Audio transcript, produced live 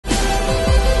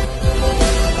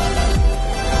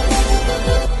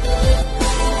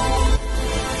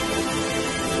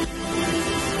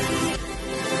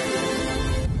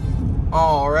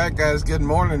Alright guys, good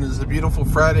morning. It's a beautiful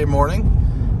Friday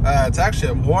morning. It's actually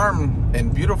a warm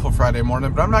and beautiful Friday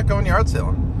morning, but I'm not going yard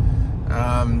sailing.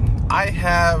 I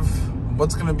have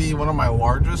what's going to be one of my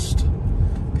largest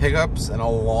pickups in a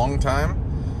long time.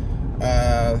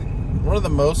 One of the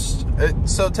most,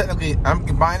 so technically I'm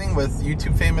combining with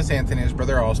YouTube famous Anthony, his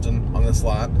brother Austin, on this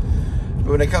lot. But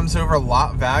when it comes over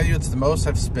lot value, it's the most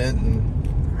I've spent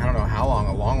in, I don't know how long,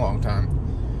 a long time.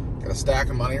 Got a stack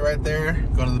of money right there.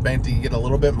 Going to the bank to get a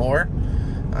little bit more.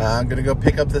 I'm gonna go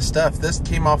pick up this stuff. This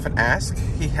came off an ask.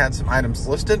 He had some items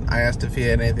listed. I asked if he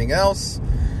had anything else.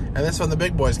 And this one, the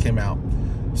big boys came out.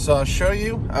 So I'll show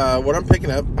you what I'm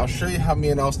picking up. I'll show you how me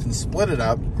and Austin split it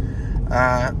up.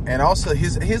 And also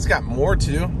he's got more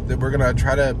too that we're gonna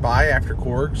try to buy after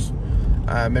Korgs.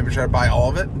 Maybe try to buy all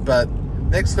of it. But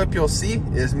next clip you'll see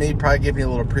is me probably giving you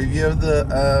a little preview of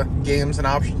the games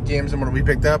and games and what we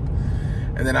picked up.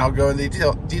 And then I'll go into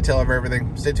detail of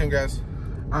everything. Stay tuned, guys.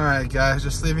 All right, guys,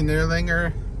 just leaving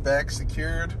Neerlinger, back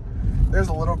secured. There's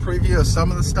a little preview of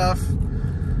some of the stuff.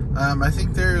 I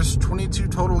think there's 22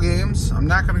 total games. I'm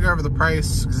not gonna go over the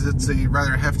price because it's a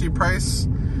rather hefty price.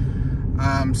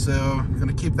 So I'm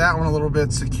gonna keep that one a little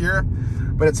bit secure,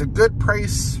 but it's a good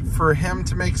price for him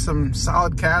to make some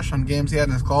solid cash on games he had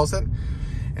in his closet.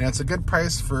 And it's a good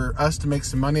price for us to make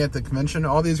some money at the convention.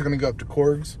 All these are gonna go up to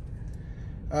Korgs.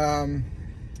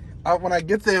 When I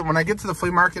get to the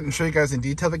flea market and show you guys in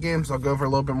detail the games, I'll go over a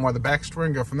little bit more of the backstory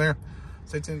and go from there.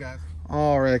 Stay tuned, guys.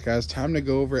 All right, guys, time to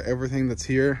go over everything that's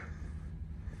here.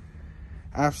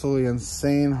 Absolutely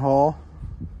insane haul.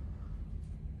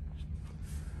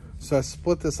 So I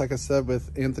split this, like I said, with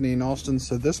Anthony and Austin.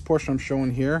 So this portion I'm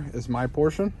showing here is my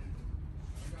portion.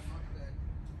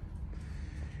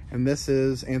 And this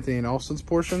is Anthony and Austin's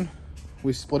portion.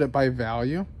 We split it by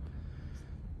value.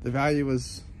 The value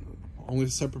was only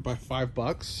separate by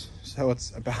 $5, so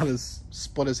it's about as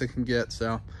split as it can get.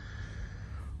 So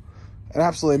an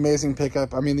absolutely amazing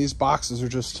pickup. I mean, these boxes are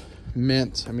just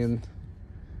mint. I mean,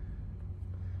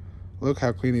 look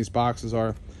how clean these boxes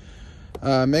are.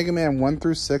 Mega Man 1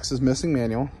 through 6 is missing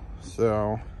manual,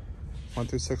 so 1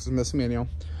 through 6 is missing manual.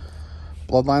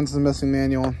 Bloodlines is missing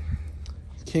manual.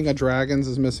 King of Dragons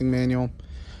is missing manual,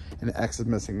 and X is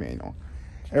missing manual.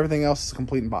 Everything else is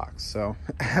complete in box. So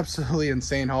absolutely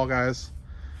insane haul, guys.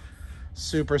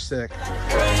 Super sick. Put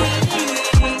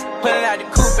it out the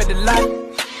coupe at the light.